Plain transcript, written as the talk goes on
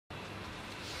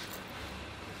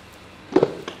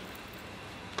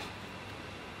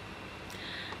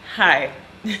Hi.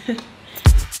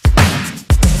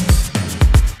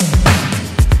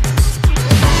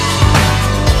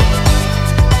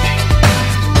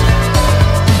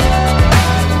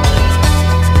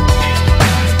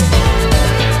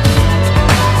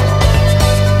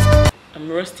 I'm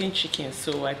roasting chicken,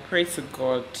 so I pray to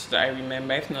God that I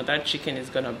remember. If not, that chicken is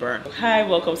gonna burn. Hi,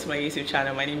 welcome to my YouTube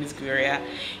channel. My name is Gloria.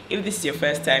 If this is your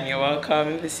first time, you're welcome.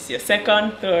 If this is your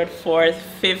second, third, fourth,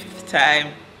 fifth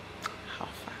time, how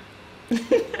far?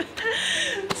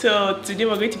 So today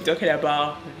we're going to be talking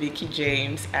about Veekee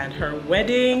James and her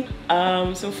wedding.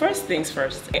 So first things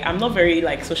first, I'm not very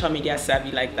like social media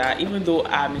savvy like that. Even though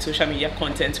I'm a social media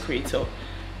content creator,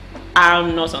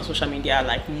 I'm not on social media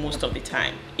like most of the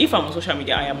time. If I'm on social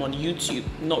media, I am on YouTube,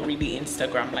 not really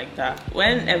Instagram like that.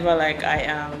 Whenever like I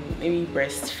am maybe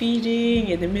breastfeeding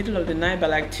in the middle of the night by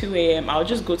like 2 a.m, I'll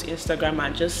just go to Instagram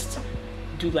and just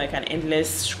do like an endless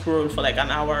scroll for like an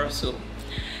hour or so.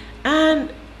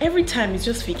 And every time it's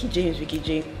just Veekee James, Veekee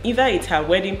James. Either it's her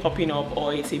wedding popping up,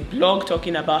 or it's a blog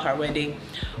talking about her wedding,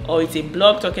 or it's a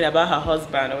blog talking about her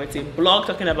husband, or it's a blog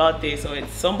talking about this, or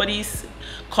it's somebody's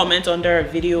comment under a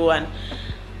video. And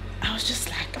I was just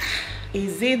like,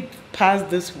 is it past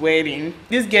this wedding?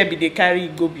 This girl be the carry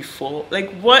go before?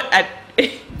 Like what?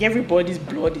 Everybody's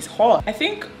blood is hot. I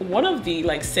think one of the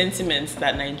like sentiments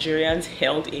that Nigerians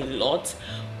held a lot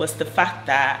was the fact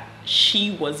that she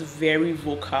was very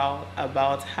vocal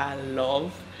about her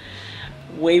love,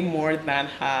 way more than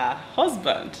her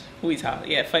husband, who is her,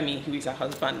 yeah, Femi, who is her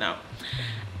husband now.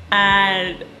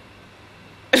 And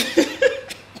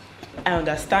I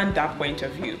understand that point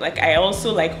of view. Like I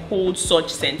also like hold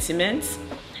such sentiments,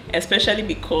 especially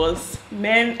because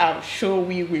men are sure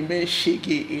we women shake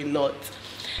it a lot.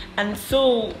 And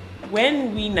so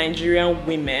when we Nigerian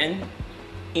women,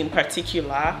 in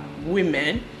particular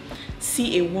women,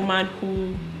 see a woman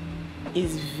who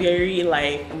is very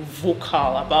like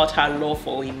vocal about her love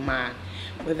for a man,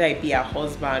 whether it be a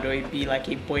husband or it be like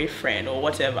a boyfriend or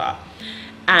whatever,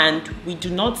 and we do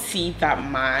not see that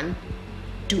man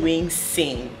doing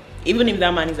same, even if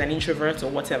that man is an introvert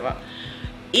or whatever,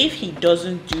 if he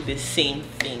doesn't do the same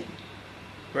thing,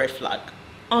 red flag.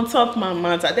 On top man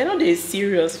matter, they're not they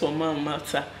serious for man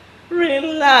matter,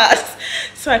 relax.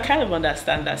 So I kind of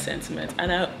understand that sentiment,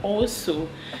 and I also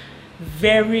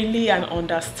verily and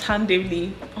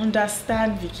understandably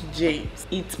understand Veekee James.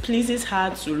 It pleases her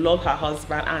to love her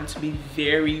husband and to be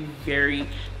very, very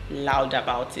loud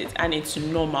about it, and it's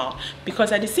normal,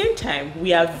 because at the same time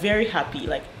we are very happy,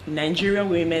 like Nigerian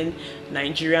women,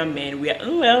 Nigerian men, we are,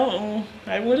 well,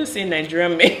 I wouldn't say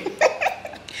Nigerian men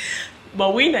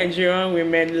but we Nigerian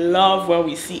women love when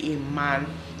we see a man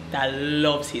that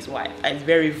loves his wife, that is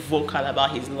very vocal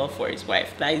about his love for his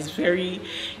wife, that is very,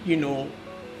 you know,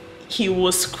 he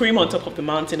will scream on top of the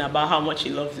mountain about how much he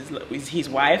loves his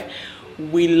wife.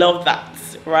 We love that,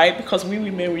 right? Because we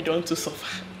women, we don't to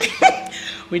suffer.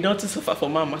 We don't to suffer for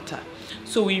man matter.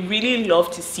 So we really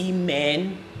love to see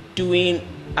men doing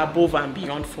above and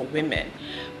beyond for women.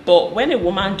 But when a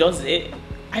woman does it,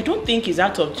 I don't think it's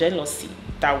out of jealousy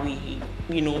that we,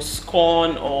 you know,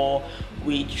 scorn or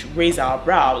we raise our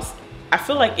brows. I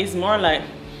feel like it's more like,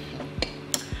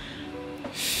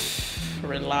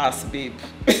 relax, babe.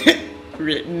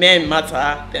 Men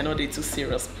matter, they're not too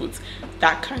serious, put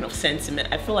that kind of sentiment.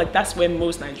 I feel like that's where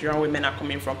most Nigerian women are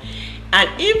coming from. And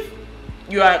if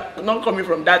you are not coming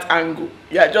from that angle,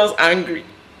 you are just angry,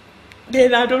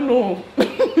 then I don't know.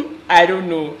 I don't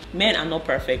know. Men are not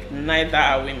perfect, neither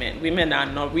are women. Women are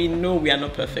not, we know we are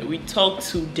not perfect. We talk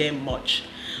too damn much.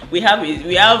 We have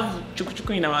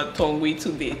chuku in our tongue, way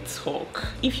too they talk.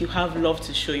 If you have love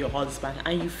to show your husband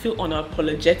and you feel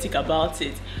unapologetic about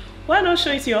it, why not show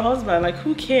it to your husband? Like,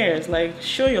 who cares? Like,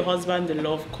 show your husband the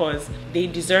love, because they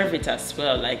deserve it as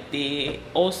well. Like, they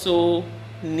also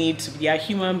need to be, they are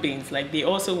human beings. Like, they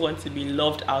also want to be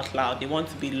loved out loud. They want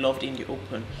to be loved in the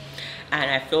open.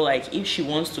 And I feel like if she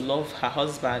wants to love her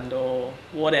husband or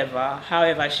whatever,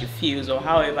 however she feels or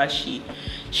however she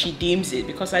deems it,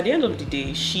 because at the end of the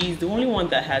day, she's the only one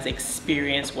that has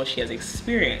experienced what she has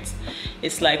experienced.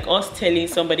 It's like us telling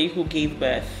somebody who gave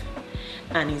birth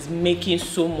and is making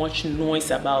so much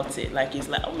noise about it. Like, it's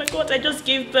like, oh my God, I just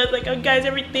gave birth, like, oh guys,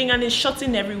 everything, and it's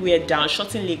shutting everywhere down,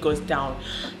 shutting Lagos down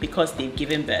because they've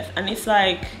given birth. And it's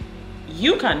like,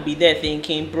 you can be there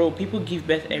thinking, bro, people give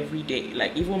birth every day.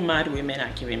 Like, even mad women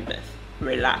are giving birth.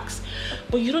 Relax.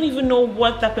 But you don't even know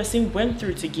what that person went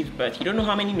through to give birth. You don't know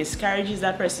how many miscarriages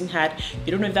that person had.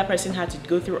 You don't know if that person had to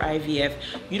go through IVF.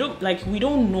 You don't, like, we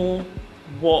don't know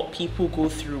what people go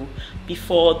through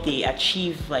before they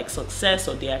achieve like success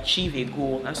or they achieve a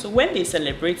goal. And so when they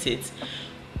celebrate it,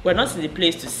 we're not in the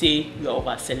place to say you're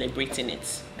over celebrating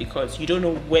it, because you don't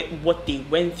know what they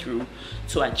went through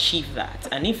to achieve that.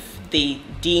 And if they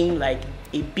deem like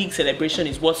a big celebration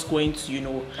is what's going to, you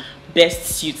know, best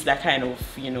suit that kind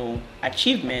of, you know,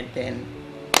 achievement, then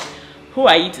who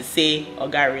are you to say, oh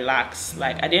God, relax?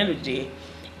 Like, at the end of the day,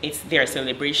 it's their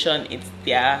celebration, it's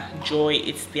their joy,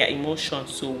 it's their emotion.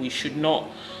 So we should not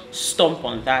stomp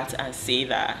on that and say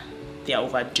that they are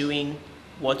overdoing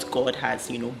what God has,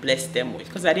 you know, blessed them with.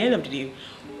 Because at the end of the day,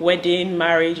 wedding,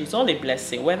 marriage, it's all a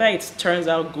blessing. Whether it turns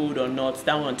out good or not,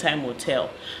 that one time will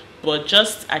tell. But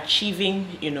just achieving,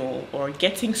 you know, or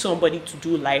getting somebody to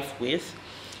do life with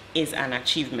is an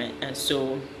achievement. And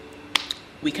so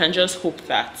we can just hope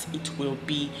that it will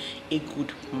be a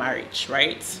good marriage,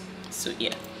 right? So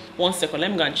yeah, 1 second,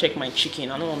 let me go and check my chicken.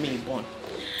 I don't want me born.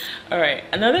 All right,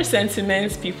 another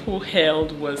sentiment people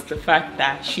held was the fact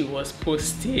that she was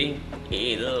posting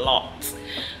a lot.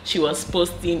 She was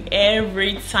posting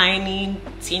every tiny,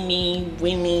 teeny,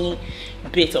 weeny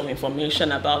bit of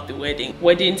information about the wedding.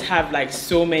 Weddings have like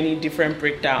so many different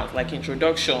breakdowns, like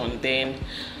introduction, then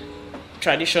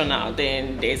traditional,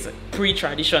 then there's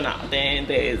pre-traditional, then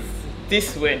there's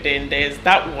this one, then there's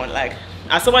that one. Like,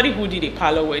 as somebody who did a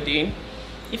parlor wedding,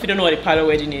 if you don't know what a parlor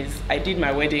wedding is, I did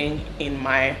my wedding in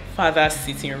my father's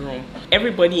sitting room.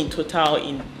 Everybody in total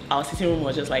in our sitting room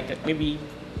was just like maybe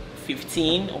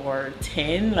 15 or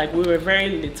 10. Like, we were very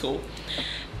little.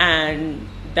 And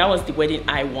that was the wedding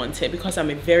I wanted, because I'm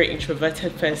a very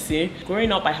introverted person.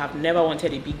 Growing up, I have never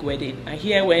wanted a big wedding. I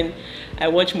hear when I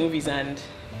watch movies and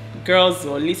girls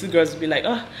or little girls will be like,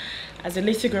 oh, as a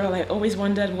little girl, I always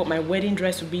wondered what my wedding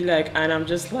dress would be like. And I'm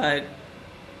just like,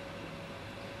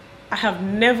 I have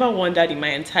never wondered in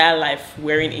my entire life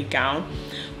wearing a gown.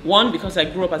 One, because I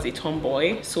grew up as a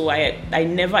tomboy, so I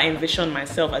never envisioned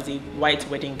myself as a white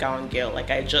wedding gown girl. Like,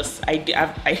 guys, I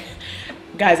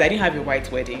didn't have a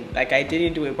white wedding. Like, I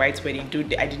didn't do a white wedding.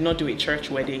 I did not do a church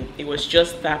wedding. It was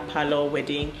just that parlor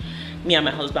wedding. Me and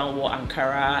my husband wore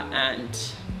Ankara, and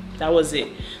that was it.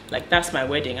 Like, that's my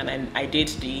wedding. And then I did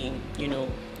the, you know,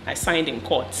 I signed in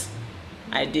court.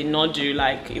 I did not do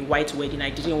like a white wedding. I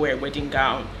didn't wear a wedding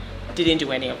gown. Didn't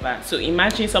do any of that. So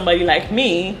imagine somebody like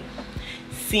me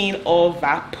seeing all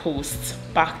that posts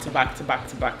back to back to back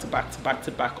to back to back to back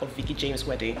to back of Veekee James'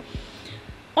 wedding.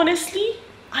 Honestly,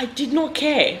 I did not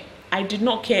care. I did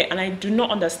not care, and I do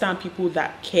not understand people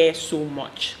that care so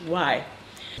much. Why?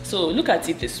 So look at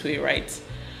it this way, right?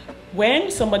 When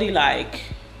somebody like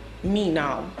me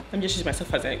now, let me just use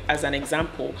myself as an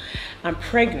example. I'm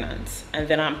pregnant, and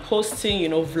then I'm posting, you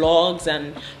know, vlogs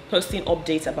and posting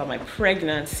updates about my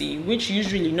pregnancy, which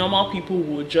usually normal people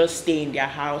would just stay in their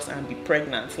house and be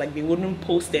pregnant. Like, they wouldn't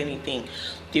post anything.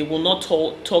 They will not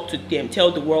talk to them, tell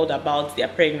the world about their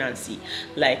pregnancy.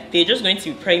 Like, they're just going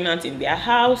to be pregnant in their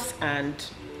house and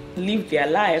live their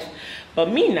life. But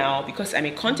me now, because I'm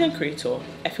a content creator,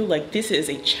 I feel like this is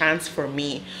a chance for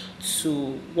me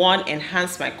to, 1,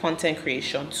 enhance my content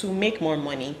creation, 2, make more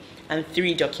money, and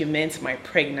 3, document my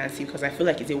pregnancy, because I feel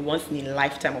like it's a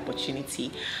once-in-a-lifetime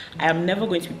opportunity. I am never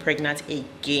going to be pregnant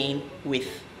again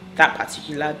with that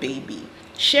particular baby.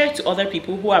 Share to other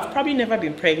people who have probably never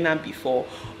been pregnant before,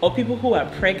 or people who are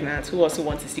pregnant who also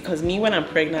want to see. Because me, when I'm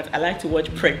pregnant, I like to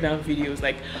watch pregnant videos,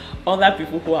 like other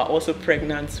people who are also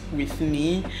pregnant with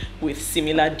me with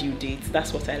similar due dates.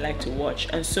 That's what I like to watch.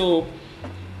 And so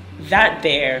that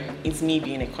there is me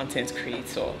being a content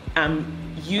creator. I'm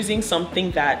using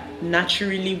something that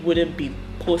naturally wouldn't be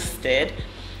posted.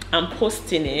 I'm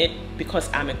posting it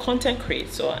because I'm a content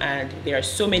creator, and there are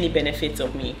so many benefits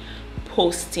of me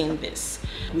posting this.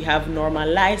 We have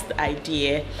normalized the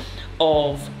idea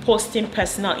of posting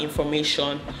personal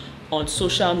information on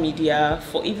social media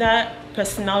for either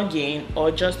personal gain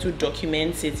or just to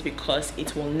document it because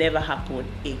it will never happen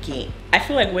again. I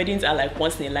feel like weddings are like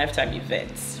once in a lifetime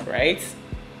events, right?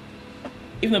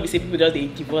 Even though we say people just they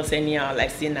divorce anyhow,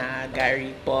 like say nah,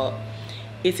 Gary, but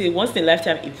it's a once in a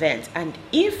lifetime event. And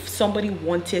if somebody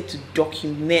wanted to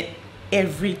document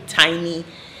every tiny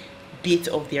bit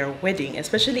of their wedding,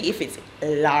 especially if it's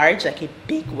large, like a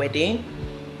big wedding,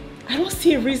 I don't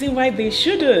see a reason why they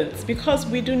shouldn't, because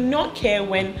we do not care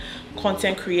when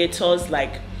content creators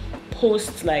like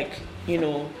post like, you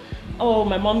know, oh,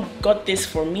 my mom got this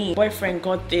for me, boyfriend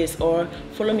got this, or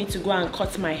follow me to go and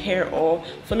cut my hair, or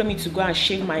follow me to go and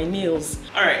shave my nails.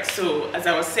 All right, so as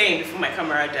I was saying before my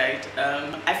camera died,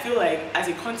 I feel like as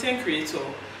a content creator,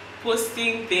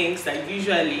 posting things that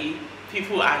usually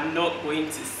people are not going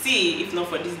to see, if not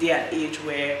for this day and age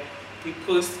where we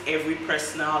post every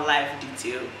personal life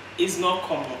detail, is not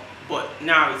common, but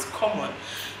now it's common.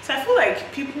 So I feel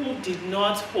like people did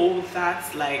not hold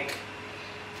that like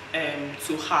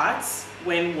to heart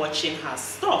when watching her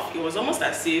stuff. It was almost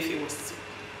as if it was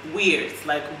weird,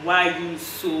 like, why are you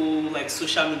so like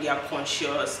social media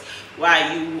conscious? Why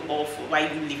are you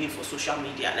living for social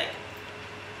media? Like,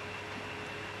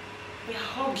 we are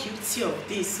all guilty of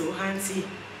this, so auntie.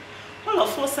 All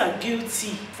of us are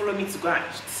guilty. Follow me to go and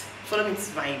eat. Follow me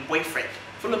to my boyfriend.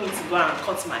 Follow me to go and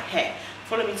cut my hair.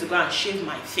 Follow me to go and shave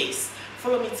my face.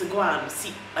 Follow me to go and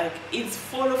see. Like, it's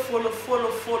follow.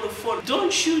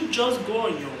 Don't you just go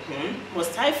on your own?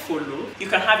 Must I follow? You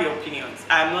can have your opinions.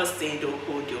 I'm not saying don't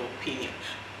hold your opinion.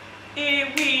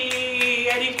 I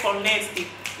didn't connect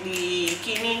the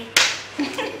kidney.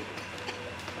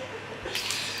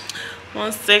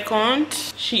 1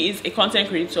 second. She is a content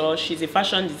creator. She's a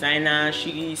fashion designer.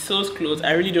 She sews clothes.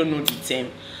 I really don't know the term,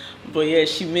 but yeah,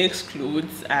 she makes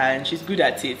clothes and she's good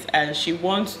at it, and she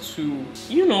wants to,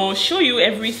 you know, show you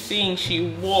everything she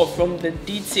wore, from the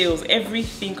details,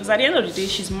 everything, because at the end of the day,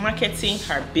 she's marketing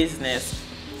her business.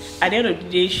 At the end of the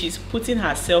day, she's putting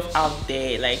herself out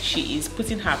there. Like, she is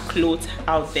putting her clothes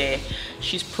out there.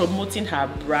 She's promoting her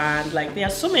brand. Like, there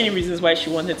are so many reasons why she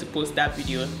wanted to post that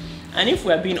video. And if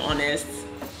we're being honest,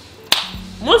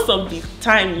 most of the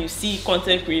time you see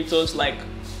content creators like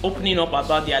opening up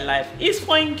about their life is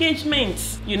for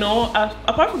engagement. You know,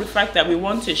 apart from the fact that we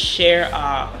want to share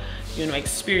our, you know,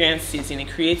 experiences in a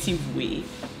creative way,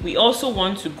 we also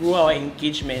want to grow our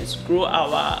engagements, grow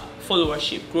our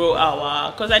followership, grow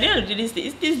our, because at the end of the day,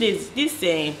 this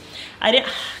saying, at the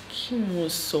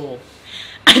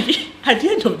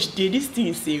end of the day, this thing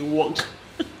is a work.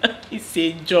 It's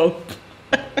a job.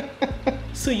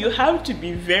 So you have to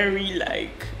be very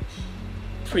like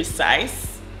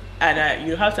precise, and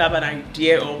you have to have an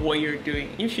idea of what you're doing.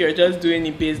 If you're just doing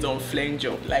it based on flange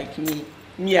job like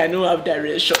me, I don't have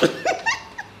direction.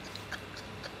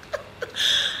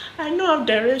 I don't have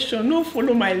direction. No,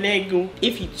 follow my leg.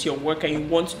 If it's your work and you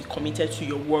want to be committed to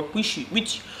your work, which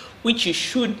you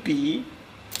should be,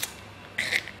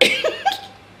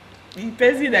 the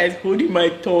person that is holding my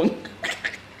tongue,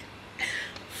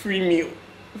 free me,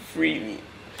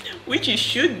 which it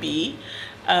should be.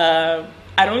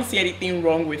 I don't see anything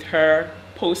wrong with her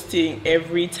posting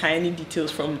every tiny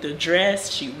details, from the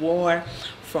dress she wore,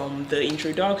 from the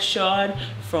introduction,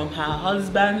 from her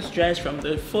husband's dress, from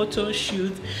the photo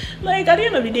shoot. Like, at the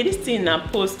end of the day, this thing I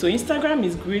post to Instagram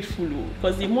is grateful,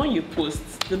 because the more you post,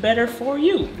 the better for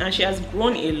you. And she has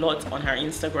grown a lot on her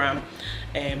Instagram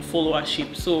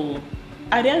followership. So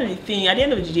at the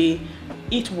end of the day,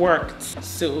 it worked.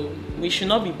 So we should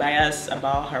not be biased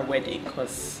about her wedding,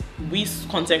 because we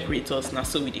content creators, now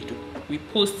so we do. We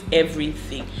post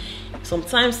everything.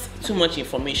 Sometimes too much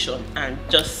information, and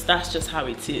that's just how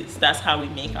it is. That's how we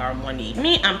make our money.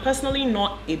 Me, I'm personally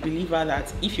not a believer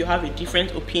that if you have a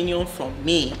different opinion from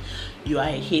me, you are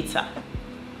a hater.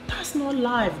 That's not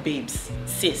life, babes.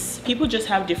 Sis, people just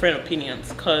have different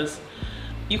opinions, because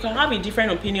you can have a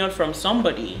different opinion from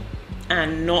somebody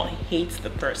and not hate the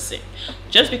person.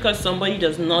 Just because somebody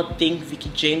does not think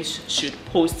Veekee James should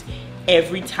post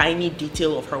every tiny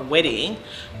detail of her wedding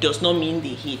does not mean they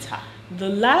hate her. The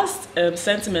last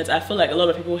sentiment I feel like a lot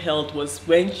of people held was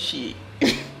when she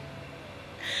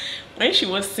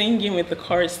was singing with the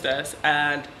choristers,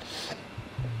 and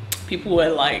people were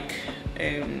like,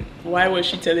 why was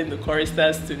she telling the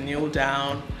choristers to kneel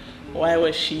down? Why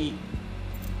was she,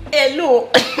 hello?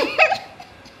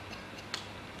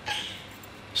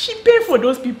 She paid for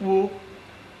those people,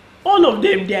 all of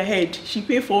them, their head. She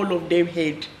paid for all of them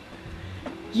head.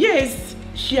 Yes,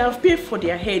 she have paid for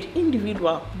their head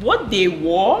individual. What they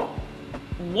wore,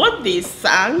 what they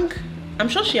sang, I'm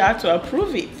sure she had to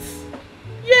approve it.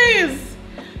 Yes,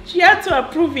 she had to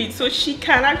approve it, so she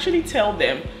can actually tell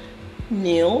them,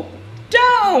 kneel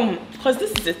down. Because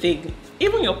this is the thing,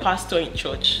 even your pastor in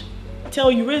church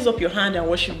tell you, raise up your hand and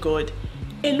worship God.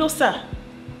 Hello, sir.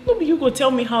 Nobody you go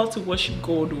tell me how to worship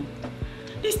God.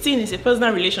 This thing is a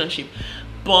personal relationship.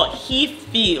 But he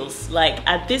feels like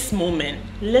at this moment,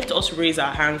 let us raise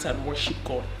our hands and worship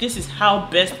God. This is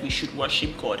how best we should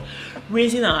worship God.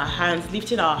 Raising our hands,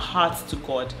 lifting our hearts to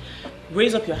God.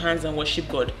 Raise up your hands and worship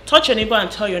God. Touch your neighbor and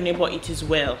tell your neighbor it is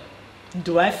well.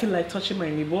 Do I feel like touching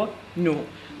my neighbor? No.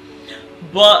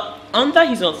 But under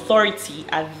his authority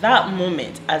at that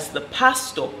moment, as the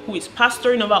pastor who is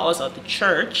pastoring over us at the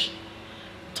church,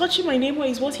 touching my neighbor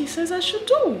is what he says I should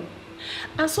do.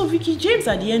 And so Veekee James,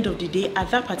 at the end of the day,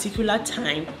 at that particular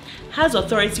time, has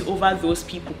authority over those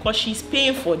people because she's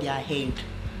paying for their head.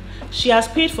 She has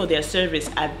paid for their service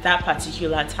at that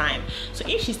particular time. So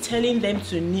if she's telling them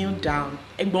to kneel down,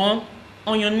 Egbon,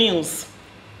 on your knees.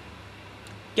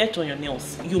 get on your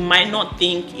nails. You might not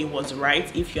think it was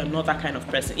right if you're not that kind of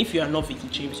person. If you are not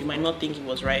Veekee James, you might not think it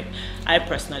was right. I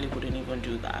personally wouldn't even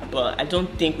do that, but I don't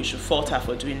think we should fault her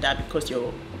for doing that because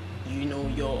your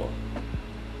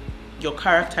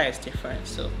character is different.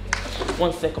 So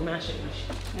one second,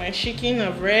 my shaking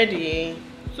of ready.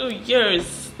 So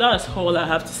yes, that's all I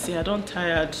have to say. I don't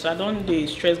tired, so I don't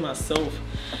stress myself.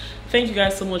 Thank you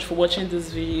guys so much for watching this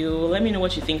video. Let me know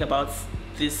what you think about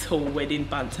this whole wedding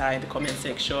banter in the comment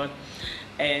section,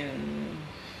 and